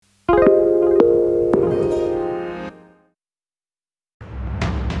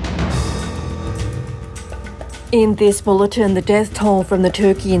In this bulletin, the death toll from the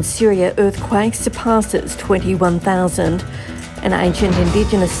Turkey and Syria earthquakes surpasses 21,000. An ancient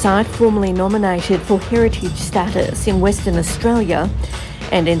Indigenous site formerly nominated for heritage status in Western Australia.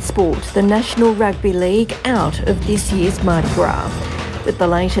 And in sport, the National Rugby League out of this year's Mardi Gras. With the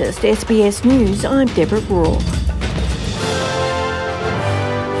latest SBS News, I'm Deborah Rourke.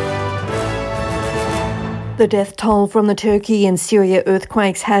 The death toll from the Turkey and Syria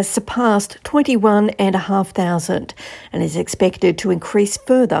earthquakes has surpassed 21,500 and is expected to increase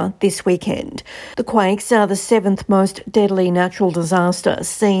further this weekend. The quakes are the seventh most deadly natural disaster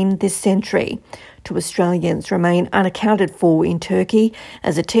seen this century. 2 Australians remain unaccounted for in Turkey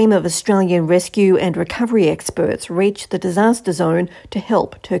as a team of Australian rescue and recovery experts reach the disaster zone to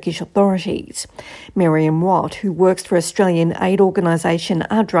help Turkish authorities. Miriam Watt, who works for Australian aid organisation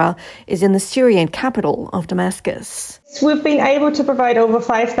ADRA, is in the Syrian capital of Damascus. We've been able to provide over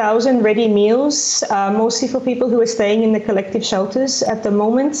 5,000 ready meals, mostly for people who are staying in the collective shelters at the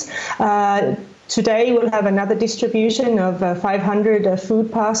moment. Today we'll have another distribution of 500 food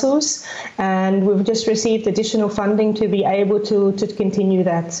parcels, and we've just received additional funding to be able to continue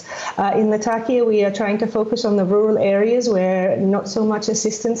that. In Latakia, we are trying to focus on the rural areas where not so much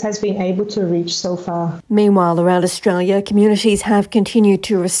assistance has been able to reach so far. Meanwhile, around Australia, communities have continued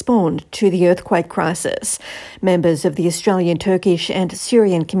to respond to the earthquake crisis. Members of the Australian, Turkish and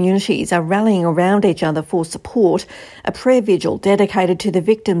Syrian communities are rallying around each other for support. A prayer vigil dedicated to the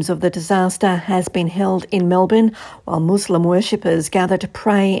victims of the disaster has been held in Melbourne, while Muslim worshippers gather to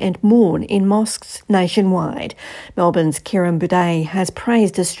pray and mourn in mosques nationwide. Melbourne's Kiran Budai has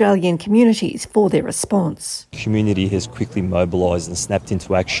praised Australian communities for their response. The community has quickly mobilised and snapped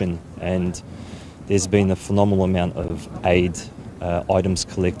into action, and there's been a phenomenal amount of aid items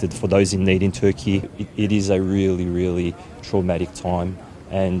collected for those in need in Turkey. It is a really, really traumatic time,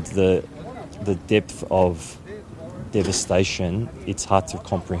 and the depth of devastation, it's hard to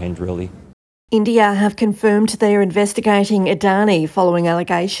comprehend really. India have confirmed they are investigating Adani following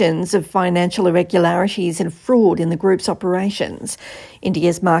allegations of financial irregularities and fraud in the group's operations.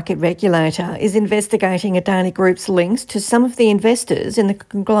 India's market regulator is investigating Adani Group's links to some of the investors in the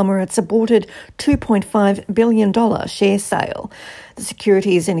conglomerate's aborted $2.5 billion share sale. The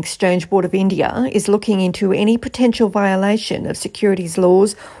Securities and Exchange Board of India is looking into any potential violation of securities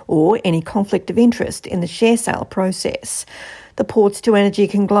laws or any conflict of interest in the share sale process. The ports-to-energy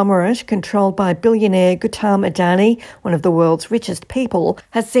conglomerate, controlled by billionaire Gautam Adani, one of the world's richest people,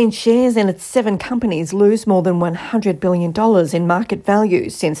 has seen shares in its 7 companies lose more than $100 billion in market value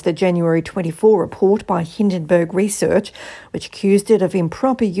since the January 24 report by Hindenburg Research, which accused it of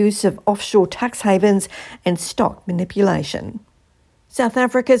improper use of offshore tax havens and stock manipulation. South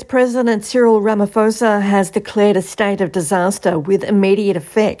Africa's President Cyril Ramaphosa has declared a state of disaster with immediate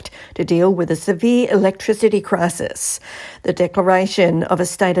effect to deal with a severe electricity crisis. The declaration of a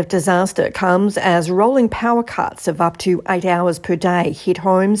state of disaster comes as rolling power cuts of up to 8 hours per day hit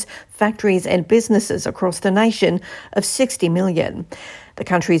homes, factories and businesses across the nation of 60 million. The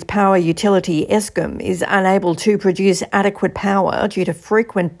country's power utility, Eskom, is unable to produce adequate power due to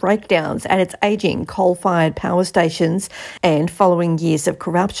frequent breakdowns at its ageing coal-fired power stations and following years of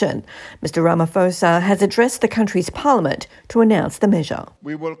corruption. Mr Ramaphosa has addressed the country's parliament to announce the measure.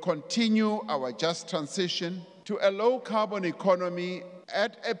 We will continue our just transition to a low-carbon economy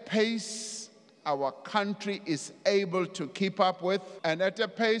at a pace our country is able to keep up with, and at a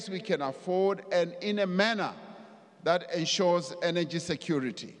pace we can afford, and in a manner that ensures energy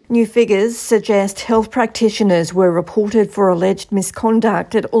security. New figures suggest health practitioners were reported for alleged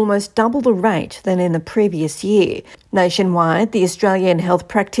misconduct at almost double the rate than in the previous year. Nationwide, the Australian Health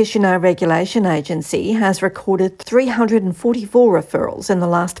Practitioner Regulation Agency has recorded 344 referrals in the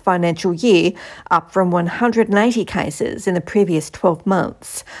last financial year, up from 180 cases in the previous 12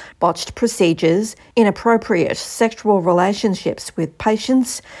 months. Botched procedures, inappropriate sexual relationships with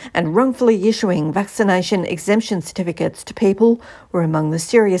patients, and wrongfully issuing vaccination exemption certificates to people were among the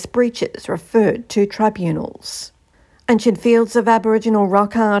serious breaches referred to tribunals. Ancient fields of Aboriginal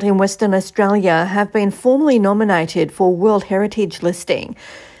rock art in Western Australia have been formally nominated for World Heritage listing.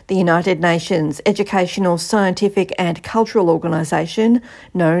 The United Nations Educational, Scientific and Cultural Organisation,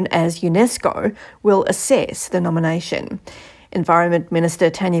 known as UNESCO, will assess the nomination. Environment Minister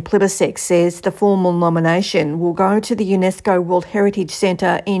Tanya Plibersek says the formal nomination will go to the UNESCO World Heritage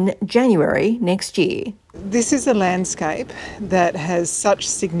Centre in January next year. This is a landscape that has such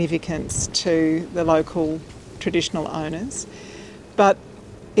significance to the local traditional owners, but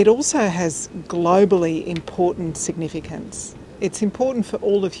it also has globally important significance. It's important for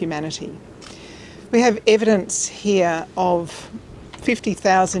all of humanity. We have evidence here of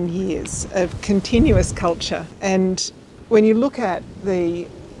 50,000 years of continuous culture. And when you look at the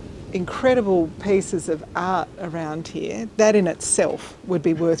incredible pieces of art around here, that in itself would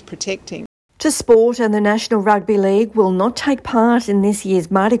be worth protecting. To sport, and the National Rugby League will not take part in this year's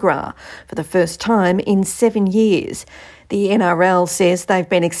Mardi Gras for the first time in 7 years. The NRL says they've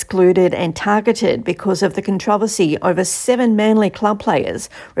been excluded and targeted because of the controversy over 7 Manly club players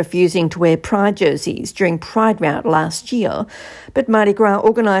refusing to wear Pride jerseys during Pride Route last year. But Mardi Gras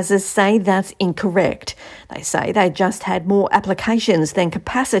organisers say that's incorrect. They say they just had more applications than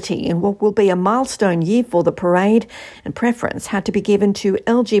capacity in what will be a milestone year for the parade, and preference had to be given to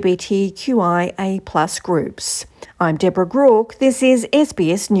LGBTQIA+ groups. I'm Deborah Groarke. This is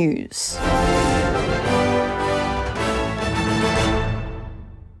SBS News.